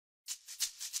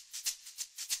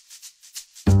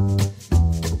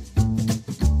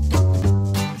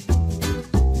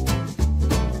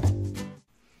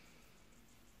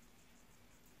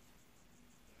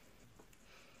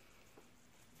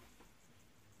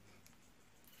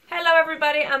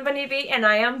everybody, I'm Vannybe and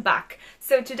I am back.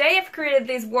 So today I've created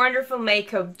this wonderful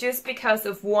makeup just because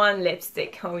of one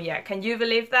lipstick. Oh yeah, can you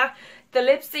believe that? The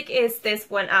lipstick is this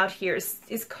one out here.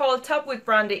 It's called Top with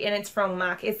Brandy and it's from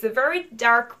MAC. It's a very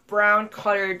dark brown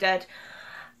color that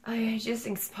just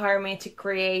inspired me to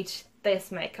create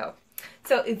this makeup.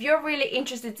 So if you're really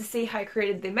interested to see how I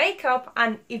created the makeup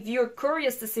and if you're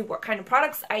curious to see what kind of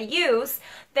products I use,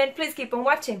 then please keep on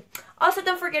watching. Also,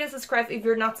 don't forget to subscribe if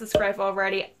you're not subscribed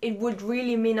already. It would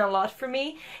really mean a lot for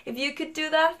me if you could do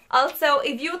that. Also,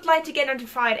 if you would like to get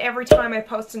notified every time I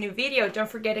post a new video, don't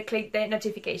forget to click the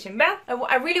notification bell.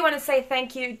 I really want to say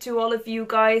thank you to all of you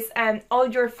guys and all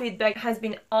your feedback has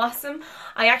been awesome.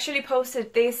 I actually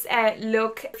posted this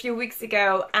look a few weeks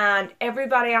ago and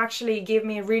everybody actually gave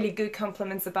me really good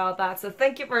compliments about that. So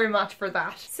thank you very much for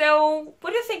that. So what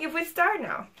do you think if we start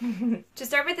now? To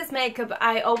start with this makeup,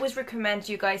 I always recommend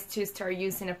you guys to start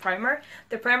using a primer.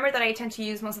 The primer that I tend to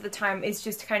use most of the time is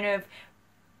just to kind of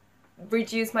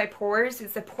reduce my pores.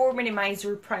 It's a pore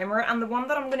minimizer primer, and the one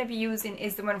that I'm going to be using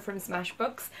is the one from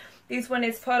Smashbox. This one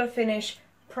is Photo Finish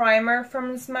Primer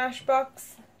from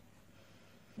Smashbox.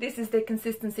 This is the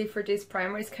consistency for this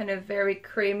primer. It's kind of very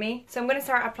creamy. So I'm going to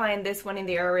start applying this one in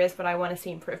the areas where I want to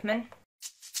see improvement.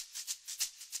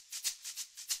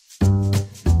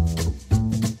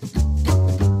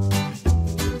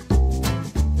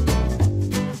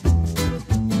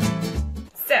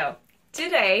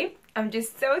 Today, I'm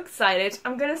just so excited.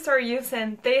 I'm gonna start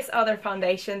using this other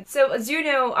foundation. So as you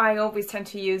know, I always tend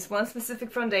to use one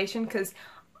specific foundation because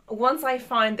once I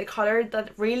find the color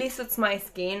that really suits my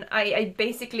skin, I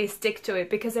basically stick to it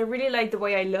because I really like the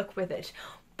way I look with it.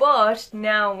 But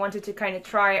now I wanted to kind of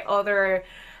try other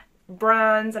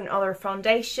brands and other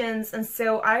foundations, and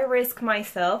so I risked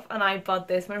myself and I bought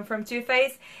this one from Too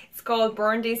Faced. It's called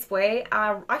Born This Way.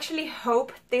 I actually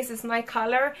hope this is my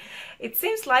color. It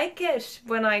seems like it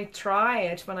when I try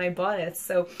it, when I bought it.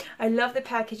 So I love the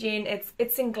packaging.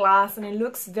 It's in glass and it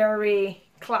looks very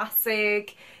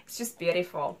classic. It's just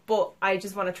beautiful, but I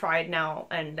just want to try it now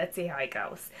and let's see how it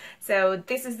goes. So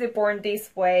this is the Born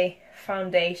This Way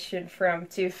foundation from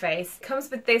Too Faced. It comes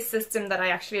with this system that I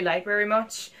actually like very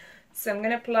much. So I'm going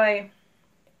to apply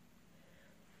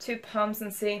 2 pumps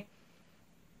and see.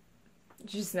 It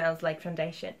just smells like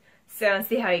foundation. So and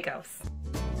see how it goes.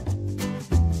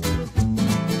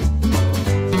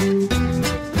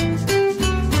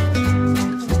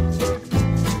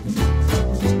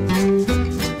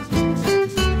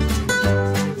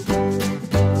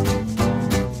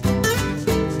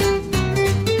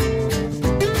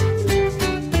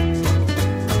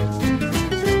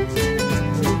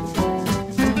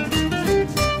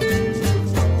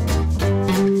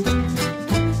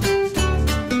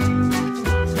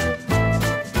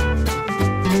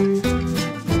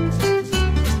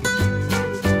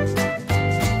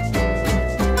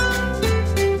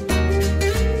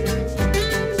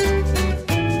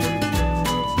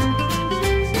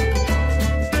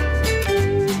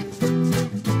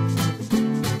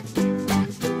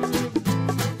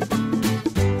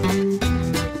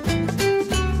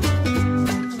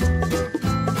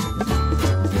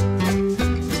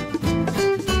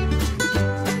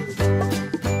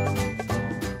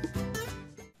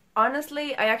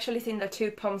 Honestly, I actually think that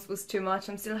 2 pumps was too much.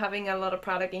 I'm still having a lot of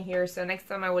product in here, so next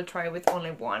time I will try with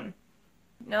only 1.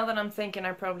 Now that I'm thinking,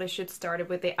 I probably should start it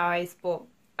with the eyes, but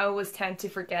I always tend to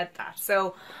forget that.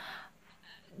 So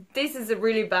this is a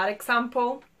really bad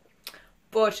example,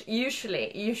 but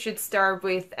usually you should start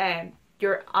with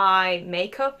your eye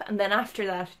makeup and then after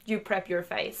that you prep your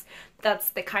face. That's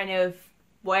the kind of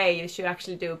way you should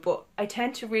actually do it, but I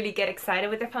tend to really get excited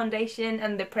with the foundation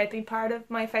and the prepping part of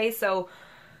my face, so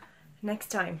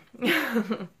next time.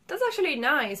 That's actually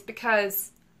nice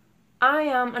because I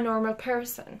am a normal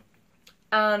person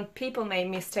and people make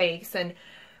mistakes and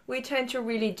we tend to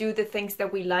really do the things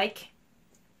that we like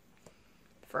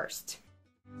first.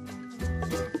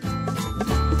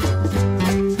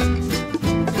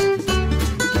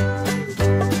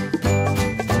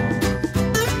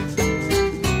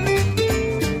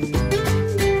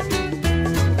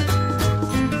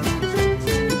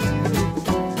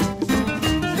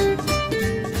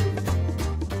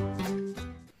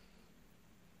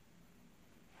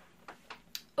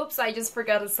 Oops, I just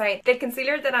forgot to say, the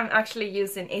concealer that I'm actually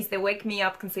using is the Wake Me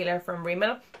Up concealer from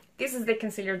Rimmel. This is the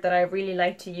concealer that I really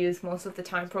like to use most of the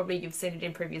time. Probably you've seen it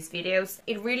in previous videos.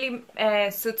 It really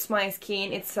suits my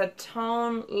skin. It's a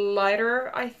tone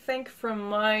lighter, I think, from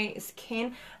my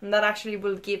skin, and that actually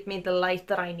will give me the light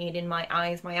that I need in my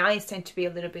eyes. My eyes tend to be a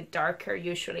little bit darker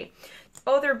usually.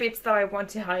 Other bits that I want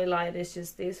to highlight is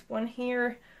just this one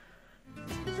here.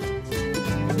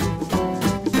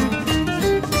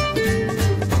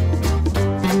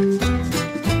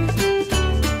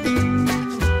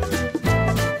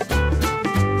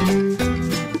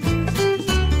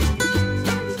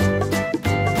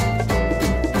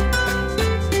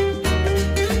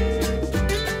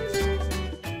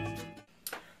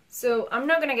 So I'm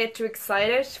not gonna get too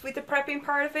excited with the prepping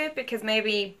part of it because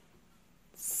maybe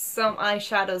some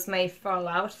eyeshadows may fall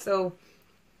out, so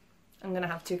I'm gonna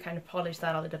have to kind of polish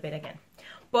that a little bit again.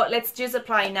 But let's just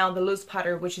apply now the loose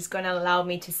powder, which is gonna allow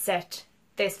me to set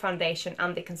this foundation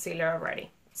and the concealer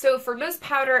already. So for loose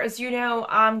powder, as you know,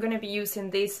 I'm going to be using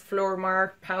this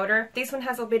Flormar powder. This one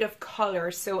has a bit of color,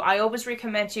 so I always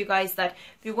recommend to you guys that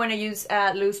if you want to use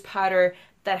a loose powder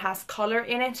that has color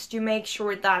in it, you make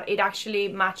sure that it actually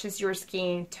matches your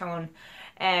skin tone.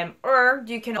 Or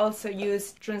you can also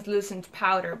use translucent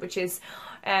powder, which is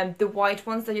the white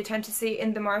ones that you tend to see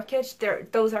in the market.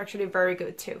 Those are actually very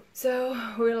good too. So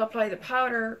we'll apply the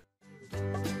powder.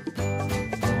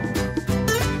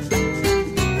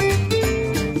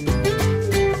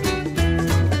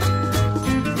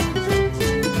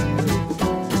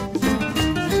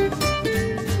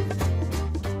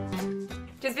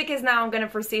 Because now I'm going to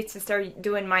proceed to start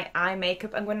doing my eye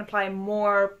makeup. I'm going to apply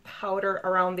more powder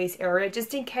around this area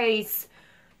just in case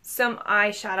some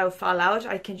eyeshadow fall out.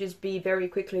 I can just very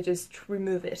quickly just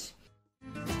remove it.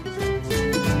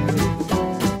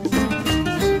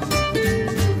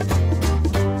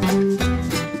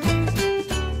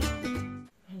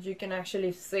 And you can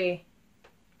actually see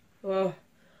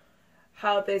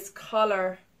how this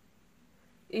color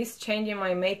is changing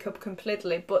my makeup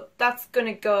completely, but that's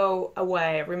gonna go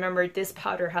away. Remember, this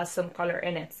powder has some color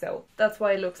in it, so that's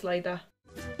why it looks like that.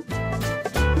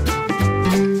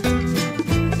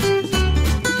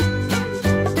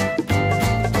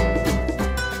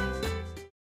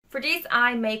 For this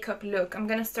eye makeup look, I'm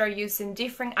gonna start using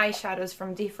different eyeshadows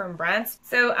from different brands.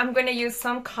 So I'm gonna use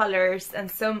some colors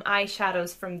and some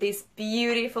eyeshadows from this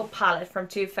beautiful palette from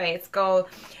Too Faced called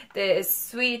the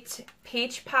Sweet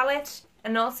Peach palette.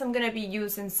 And also I'm going to be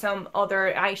using some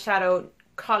other eyeshadow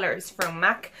colors from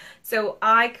MAC. So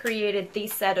I created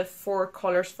this set of 4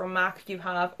 colors from MAC. You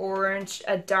have orange,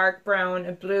 a dark brown,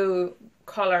 a blue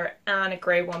color and a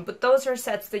grey one. But those are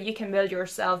sets that you can build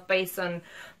yourself based on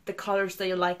the colors that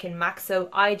you like in MAC. So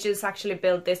I just actually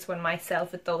built this one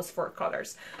myself with those 4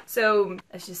 colors. So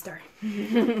let's just start.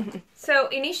 So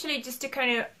initially, just to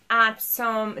kind of add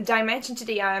some dimension to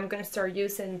the eye, I'm going to start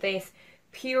using this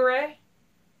Puree.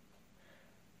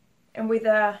 And with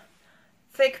a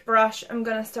thick brush, I'm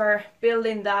gonna start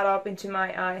building that up into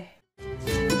my eye.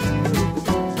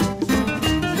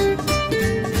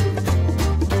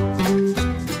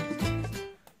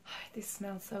 This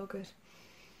smells so good.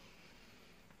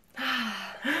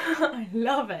 I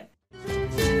love it.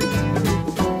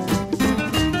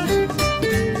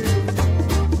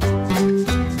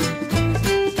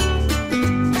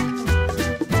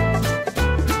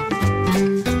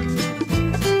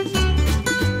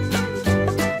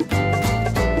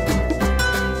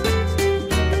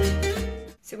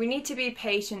 We need to be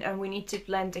patient and we need to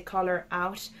blend the color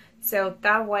out, so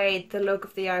that way the look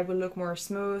of the eye will look more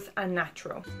smooth and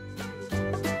natural.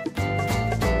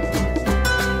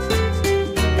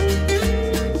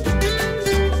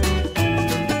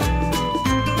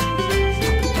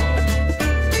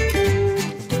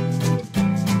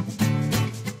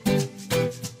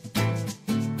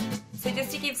 So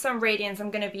just to give some radiance, I'm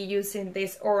going to be using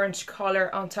this orange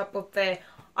color on top of the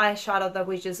eyeshadow that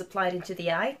we just applied into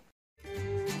the eye.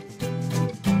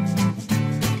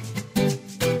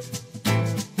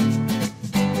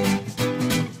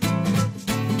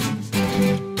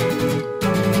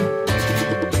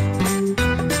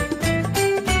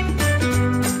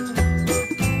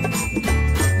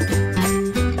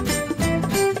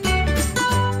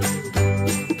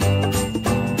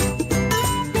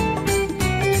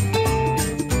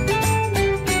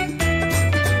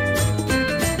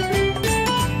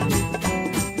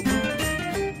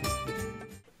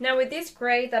 Now with this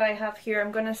grey that I have here,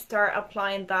 I'm going to start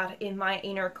applying that in my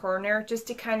inner corner just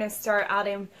to kind of start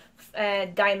adding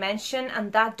dimension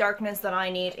and that darkness that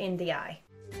I need in the eye.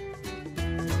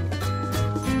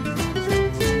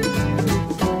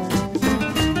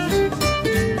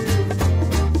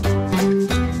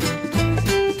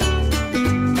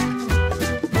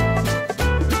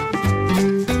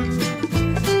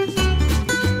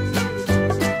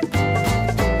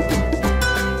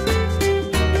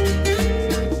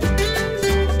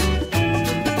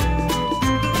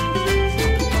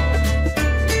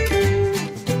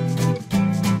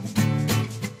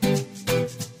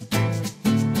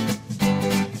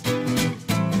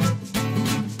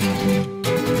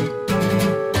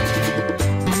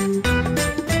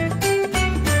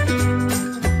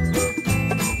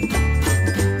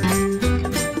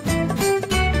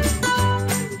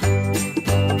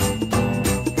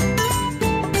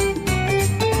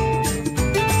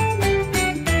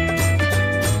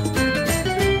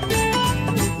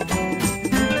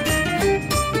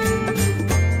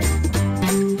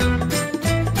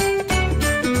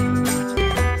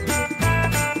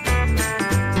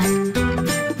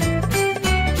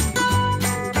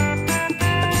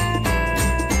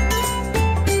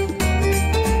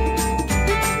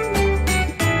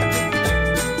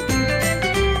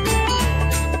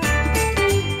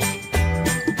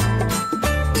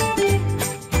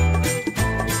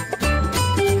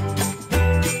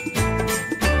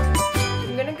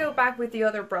 with the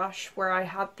other brush where I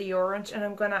had the orange, and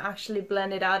I'm gonna actually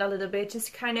blend it out a little bit,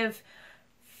 just kind of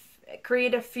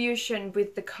create a fusion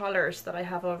with the colors that I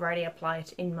have already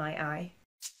applied in my eye.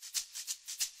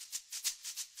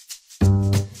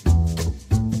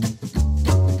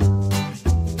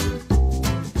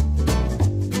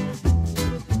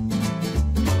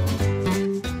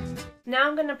 Now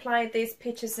I'm going to apply this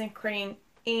Peaches and Cream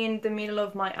in the middle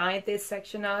of my eye, this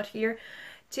section out here,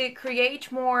 to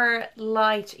create more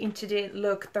light into the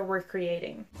look that we're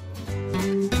creating.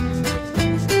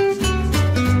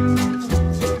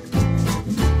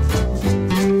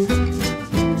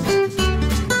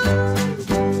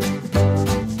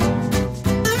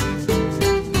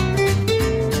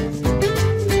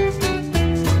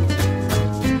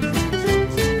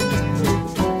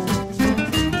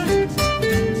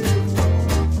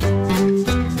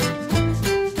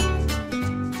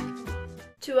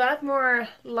 To add more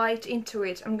light into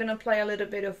it, I'm going to apply a little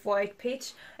bit of white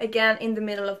peach, again in the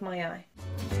middle of my eye.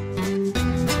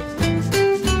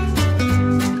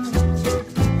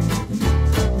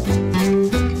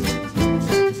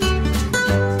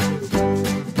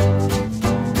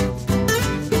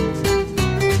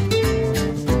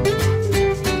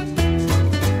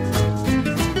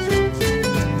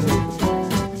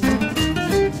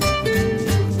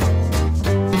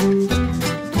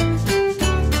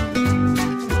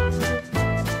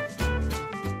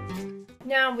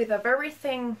 Now with a very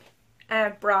thin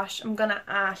brush, I'm gonna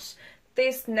add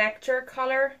this nectar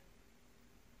color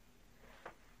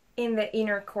in the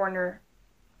inner corner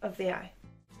of the eye.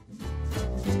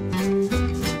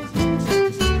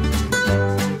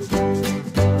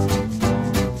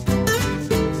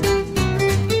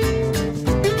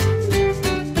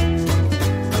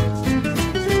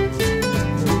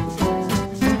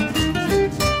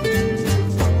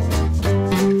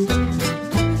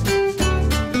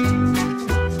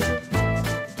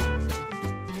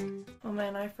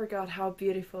 I forgot how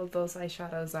beautiful those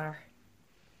eyeshadows are.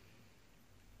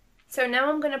 So now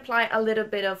I'm going to apply a little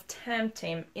bit of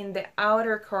Tempting in the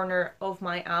outer corner of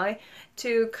my eye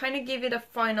to kind of give it a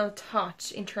final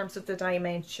touch in terms of the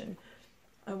dimension.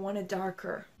 I want it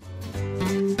darker.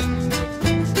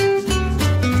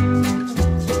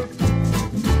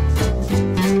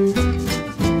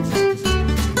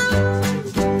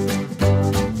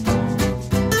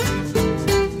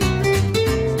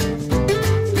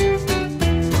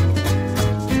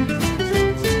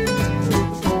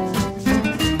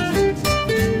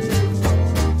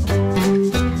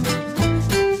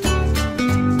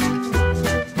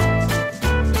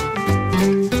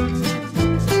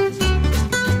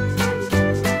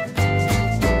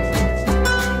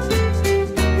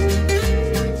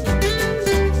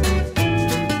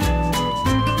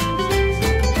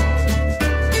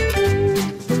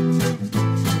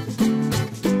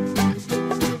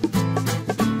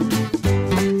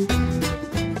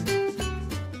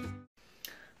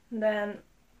 Then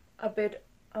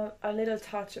a little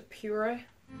touch of puree.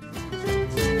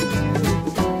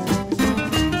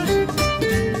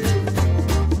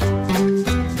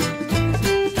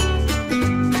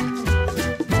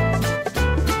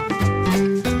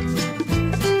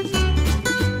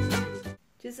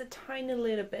 Just a tiny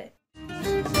little bit.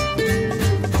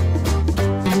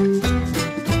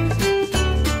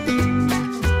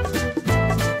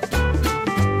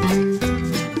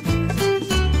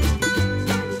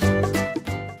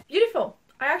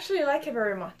 I actually like it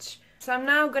very much. So I'm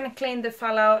now going to clean the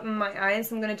fallout in my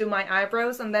eyes. I'm going to do my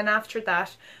eyebrows, and then after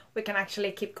that we can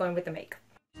actually keep going with the makeup.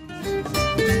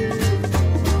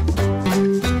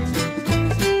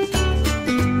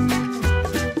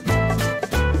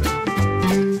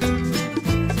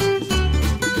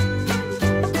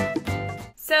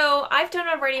 So I've done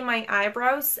already my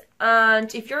eyebrows,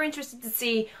 and if you're interested to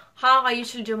see how I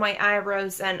usually do my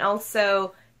eyebrows and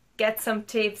also get some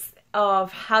tips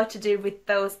of how to deal with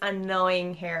those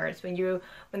annoying hairs when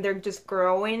they're just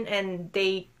growing and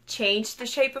they change the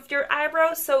shape of your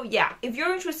eyebrows. So yeah, if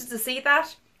you're interested to see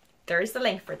that, there's the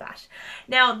link for that.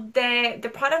 Now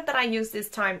the product that I use this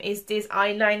time is this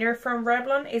eyeliner from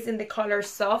Revlon. It's in the color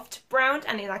Soft Brown,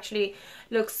 and it actually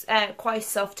looks quite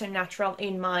soft and natural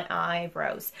in my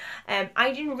eyebrows.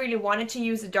 I didn't really want to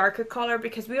use a darker color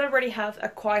because we already have a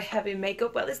quite heavy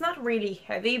makeup. Well, it's not really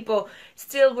heavy, but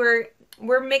still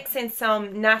we're mixing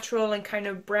some natural and kind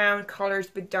of brown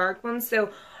colors with dark ones, so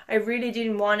I really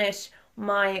didn't want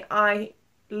my eye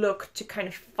look to kind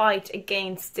of fight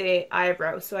against the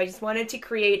eyebrow. So I just wanted to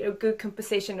create a good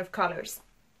composition of colors.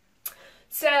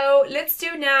 So let's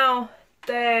do now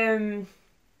the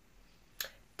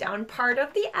down part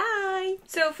of the eye.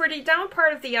 So for the down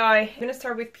part of the eye, I'm going to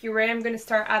start with Puree. I'm going to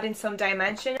start adding some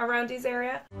dimension around this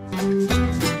area.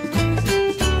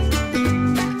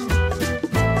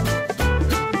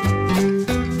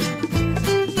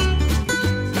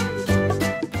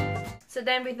 So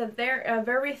then with a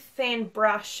very thin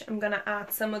brush, I'm going to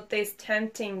add some of this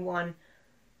Tempting one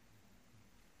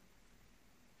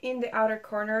in the outer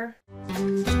corner.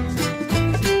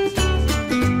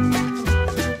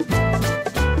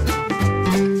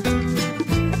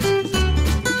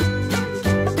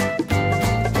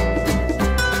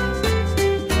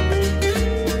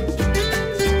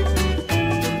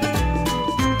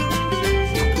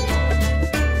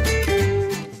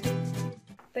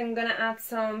 I'm gonna add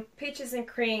some peaches and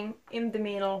cream in the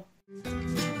middle.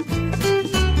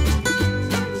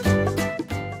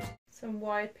 Some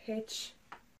white peach.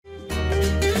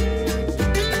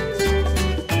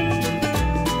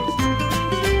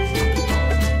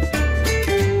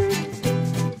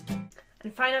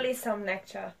 And finally some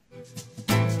nectar.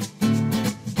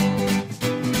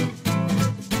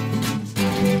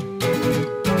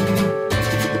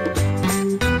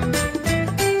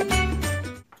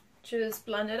 Just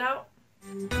blend it out.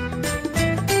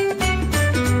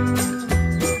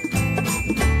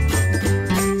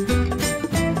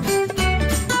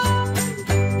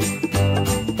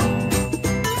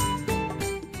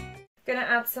 Gonna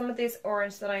add some of this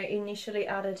orange that I initially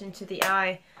added into the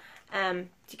eye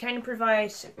to kind of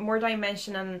provide more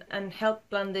dimension and help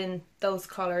blend in those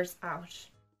colors out.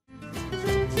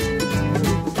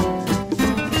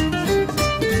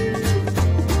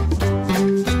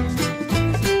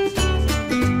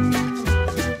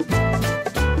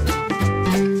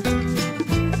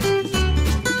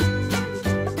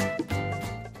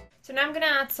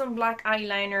 Some black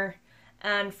eyeliner,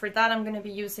 and for that I'm going to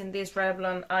be using this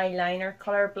Revlon eyeliner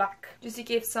color black, just to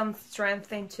give some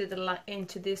strength into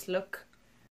this look.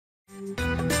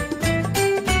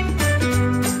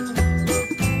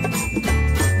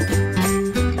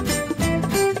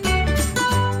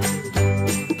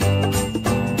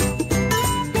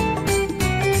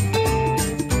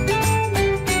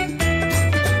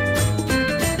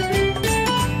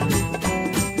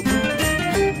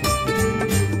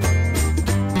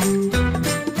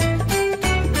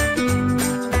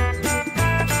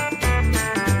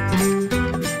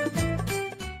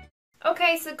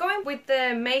 So going with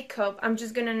the makeup, I'm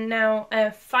just gonna now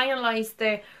finalize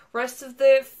the rest of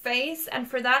the face, and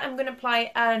for that I'm gonna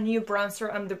apply a new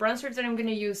bronzer, and the bronzer that I'm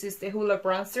gonna use is the Hoola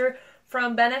bronzer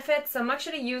from Benefit. So I'm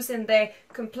actually using the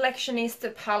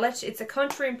Complexionista palette. It's a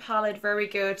contouring palette, very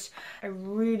good. I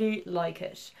really like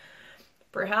it.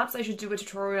 Perhaps I should do a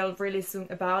tutorial really soon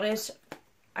about it.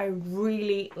 I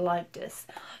really like this.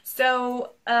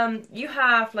 So you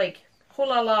have like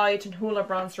Hoola Light and Hoola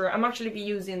Bronzer. I'm actually be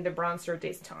using the bronzer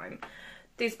this time.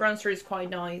 This bronzer is quite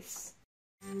nice.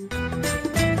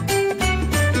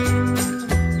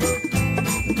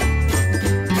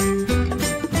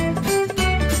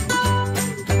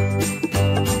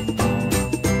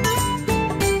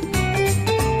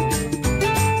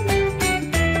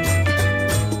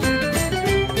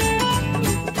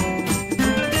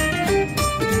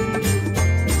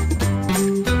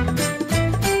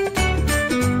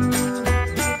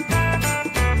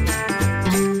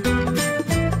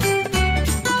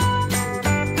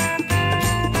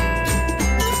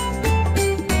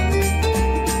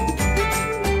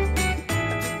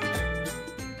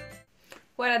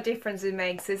 What a difference it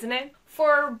makes, isn't it?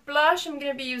 For blush, I'm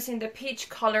going to be using the peach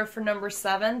color for number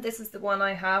 7. This is the one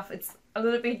I have. It's a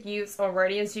little bit used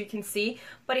already, as you can see,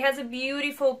 but it has a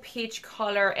beautiful peach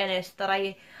color in it that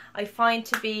I find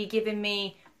to be giving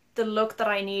me the look that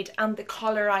I need and the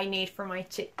color I need for my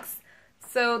cheeks.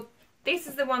 So this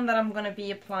is the one that I'm going to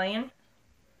be applying.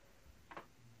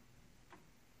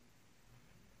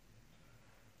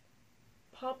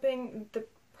 Popping the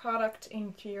product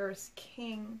into your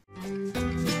skin.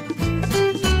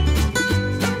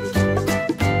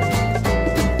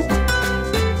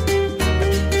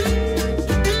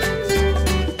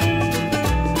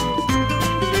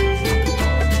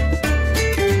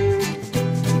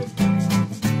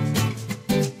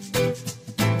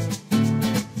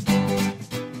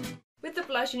 With the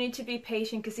blush you need to be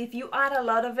patient, because if you add a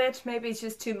lot of it, maybe it's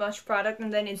just too much product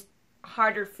and then it's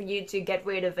harder for you to get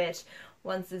rid of it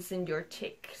once it's in your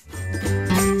cheeks.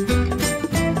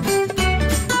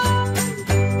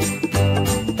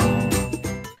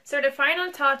 So the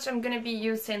final touch, I'm going to be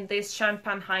using this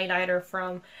champagne highlighter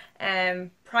from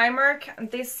Primark,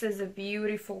 and this is a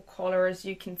beautiful color, as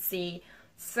you can see.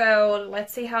 So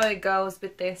let's see how it goes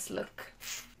with this look.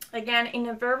 Again, in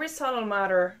a very subtle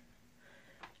manner,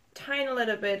 tiny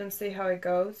little bit and see how it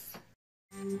goes.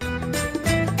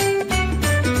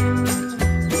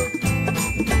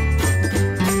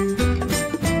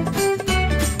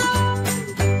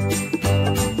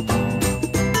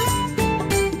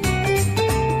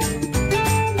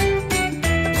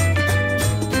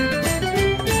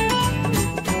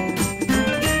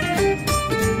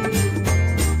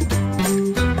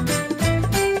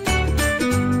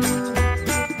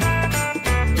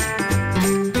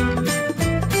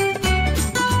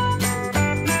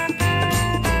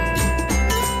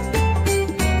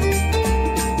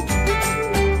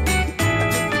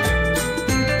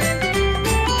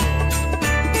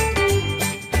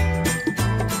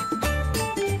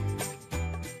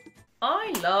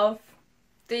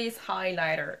 This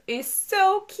highlighter is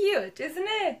so cute, isn't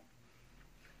it?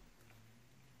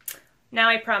 Now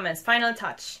I promise, final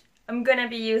touch. I'm gonna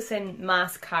be using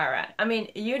mascara. I mean,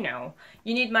 you know,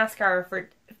 you need mascara for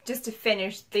just to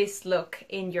finish this look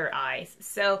in your eyes.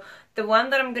 So the one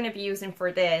that I'm gonna be using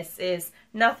for this is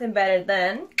nothing better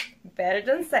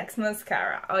than Sex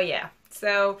Mascara. Oh yeah.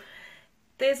 So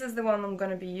this is the one I'm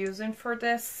gonna be using for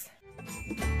this.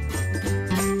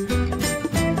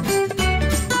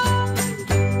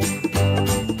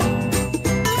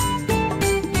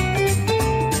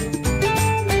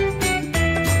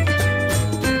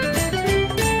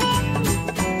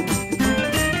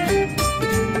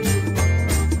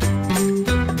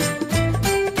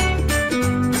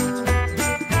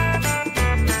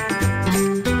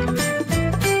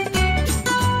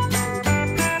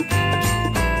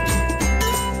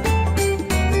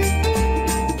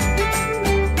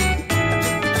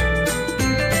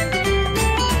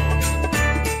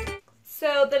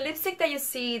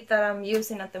 That I'm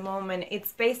using at the moment,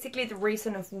 it's basically the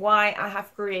reason of why I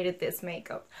have created this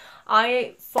makeup.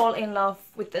 I fall in love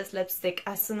with this lipstick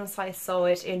as soon as I saw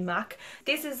it in MAC.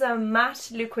 This is a matte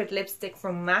liquid lipstick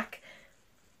from MAC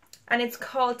and it's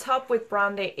called Top with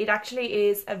Brandy. It actually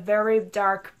is a very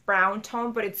dark brown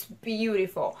tone, but it's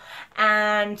beautiful,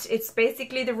 and it's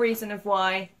basically the reason of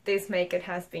why this makeup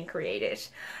has been created.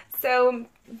 So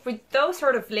with those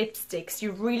sort of lipsticks,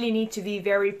 you really need to be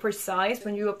very precise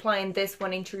when you're applying this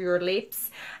one into your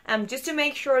lips, just to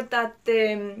make sure that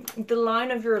the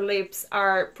line of your lips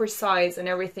are precise and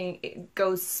everything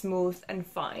goes smooth and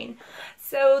fine.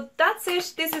 So that's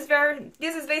it. This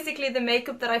is basically the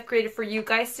makeup that I've created for you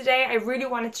guys today. I really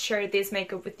wanted to share this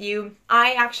makeup with you.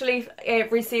 I actually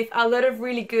received a lot of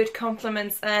really good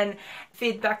compliments and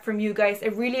feedback from you guys. I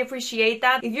really appreciate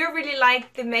that. If you really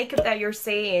like the makeup that you're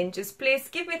seeing, just please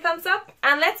give me a thumbs up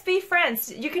and let's be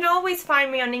friends. You can always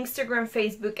find me on Instagram,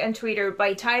 Facebook and Twitter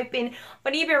by typing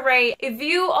Vannybe Rey. If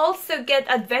you also get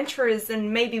adventurous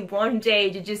and maybe one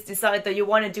day you just decide that you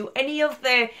want to do any of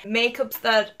the makeups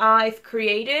that I've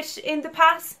created in the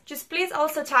past, just please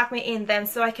also tag me in them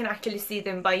so I can actually see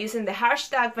them by using the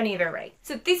hashtag Vannybe Rey.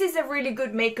 So this is a really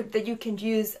good makeup that you can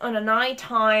use on a night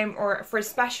time or for a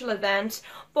special event,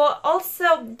 but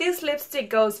also this lipstick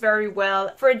goes very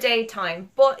well for daytime.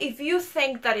 But if you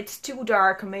think that it's too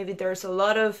dark or maybe there's a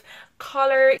lot of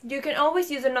color, you can always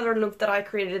use another look that I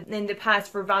created in the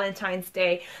past for Valentine's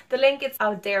Day. The link is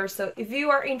out there, so if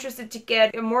you are interested to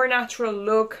get a more natural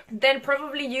look, then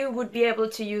probably you would be able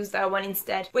to use that one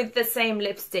instead with the same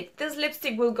lipstick. This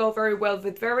lipstick will go very well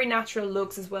with very natural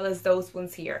looks as well as those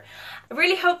ones here. I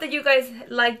really hope that you guys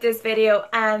liked this video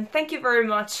and thank you very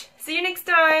much. See you next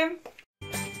time!